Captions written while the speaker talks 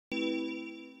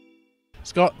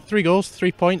Scott, 3 goals,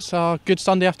 3 points, a good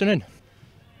Sunday afternoon.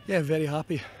 Yeah, very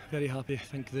happy, very happy. I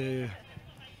think the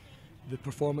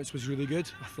performance was really good.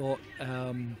 I thought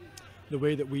the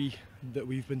way that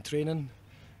we've been training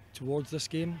towards this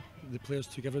game, the players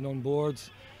took everything on board.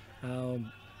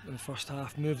 In the first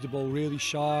half, moved the ball really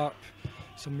sharp,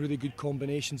 some really good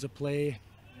combinations of play,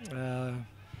 a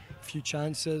few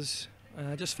chances.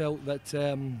 I just felt that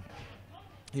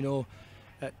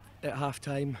at half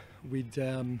time we'd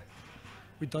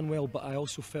done well, but I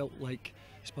also felt like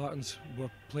Spartans were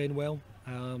playing well.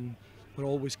 We're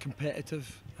always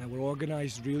competitive, we're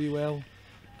organised really well,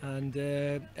 and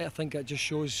I think it just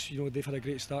shows they've had a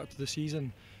great start to the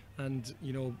season, and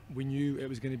we knew it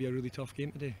was going to be a really tough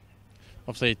game today.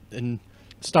 Obviously, in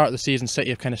the start of the season, City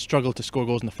have kind of struggled to score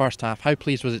goals in the first half. How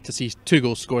pleased was it to see 2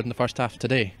 goals scored in the first half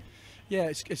today? Yeah,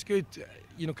 it's good,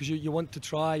 because you want to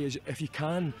try, if you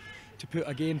can, to put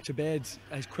a game to bed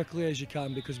as quickly as you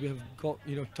can, because we have got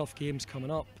tough games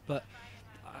coming up. But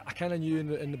I kind of knew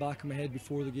in the back of my head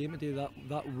before the game today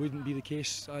that wouldn't be the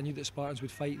case. I knew that Spartans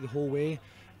would fight the whole way,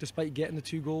 despite getting the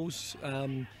 2 goals.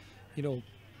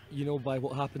 By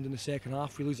what happened in the second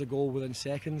half, we lose a goal within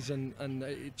seconds, and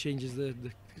it changes the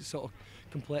sort of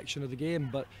complexion of the game.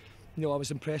 But I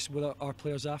was impressed with our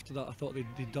players after that. I thought they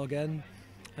dug in.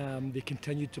 They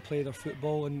continued to play their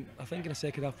football, and I think in the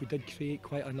second half we did create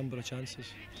quite a number of chances.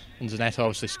 And Zanetta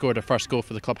obviously scored her first goal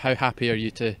for the club. How happy are you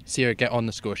to see her get on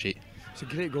the score sheet? It's a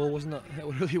great goal, wasn't it?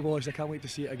 It really was. I can't wait to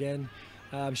see it again.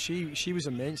 She was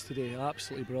immense today,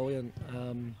 absolutely brilliant.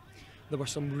 There were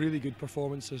some really good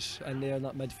performances in there in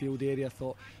that midfield area. I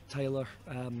thought Tyler,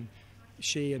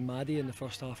 Shay and Maddie in the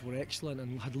first half were excellent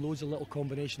and had loads of little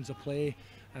combinations of play.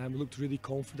 Looked really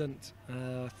confident.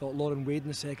 I thought Lauren Wade in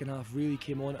the second half really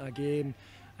came on at a game.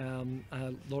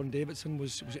 Lauren Davidson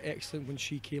was excellent when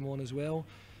she came on as well.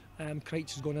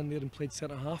 Kreitz has gone in there and played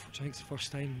centre half, which I think is the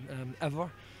first time ever.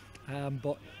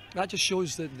 But that just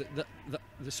shows the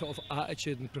sort of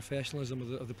attitude and professionalism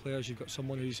of the players. You've got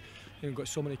someone who's got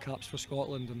so many caps for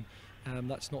Scotland, and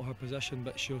that's not her position,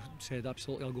 but she said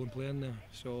absolutely I'll go and play in there.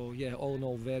 So yeah, all in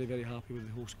all, very, very happy with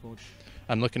the whole squad.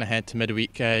 And looking ahead to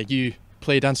midweek, you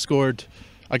played and scored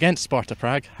against Sparta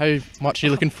Prague. How much are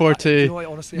you looking forward to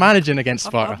honestly, managing against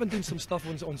Sparta? I've been doing some stuff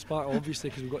on Sparta, obviously,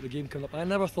 because we've got the game coming up. I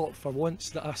never thought for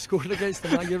once that I scored against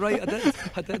them. You're right,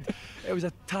 I did. It was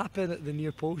a tap in at the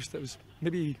near post. It was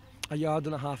maybe a yard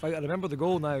and a half out. I remember the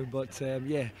goal now, but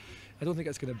yeah, I don't think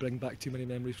it's going to bring back too many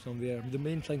memories from there. The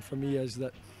main thing for me is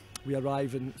that we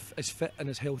arrive as fit and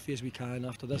as healthy as we can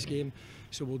after this game,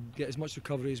 so we'll get as much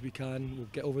recovery as we can. We'll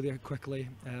get over there quickly,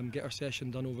 get our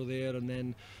session done over there, and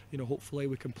then hopefully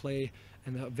we can play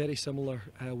in a very similar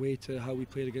way to how we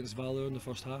played against Valor in the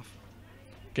first half.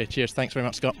 Okay, cheers. Thanks very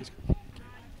much, Scott.